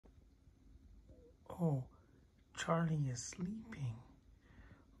Oh, Charlie is sleeping.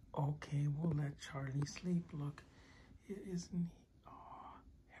 Okay, we'll let Charlie sleep. Look, isn't he? Oh,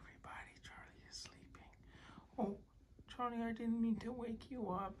 everybody, Charlie is sleeping. Oh, Charlie, I didn't mean to wake you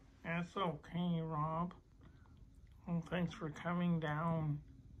up. That's okay, Rob. Oh, thanks for coming down.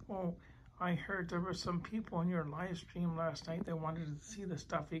 Oh, I heard there were some people in your live stream last night that wanted to see the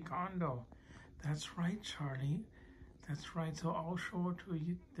stuffy condo. That's right, Charlie. That's right, so I'll show it to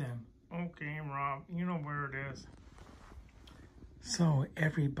you them. Okay, Rob, you know where it is. So,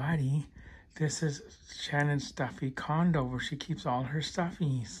 everybody, this is Shannon's stuffy condo where she keeps all her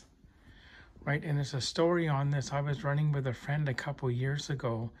stuffies. Right, and there's a story on this. I was running with a friend a couple years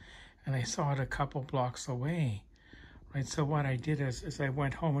ago, and I saw it a couple blocks away. Right, so what I did is I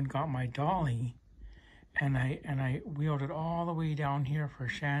went home and got my dolly, and I wheeled it all the way down here for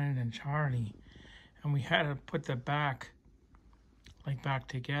Shannon and Charlie, and we had to put the back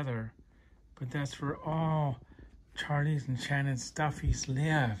together, but that's where all Charlie's and Shannon's stuffies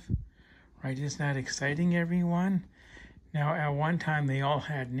live. Right, isn't that exciting, everyone? Now, at one time they all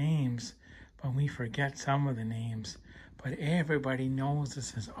had names, but we forget some of the names. But everybody knows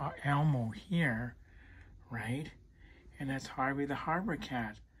this is Elmo here, right? And that's Harvey the Harbor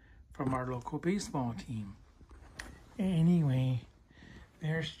Cat from our local baseball team. Anyway,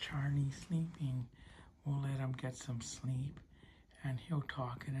 there's Charlie sleeping. We'll let him get some sleep, and he'll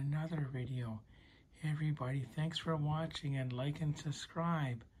talk in another video. Everybody, thanks for watching, and like and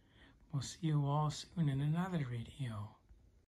subscribe. We'll see you all soon in another video.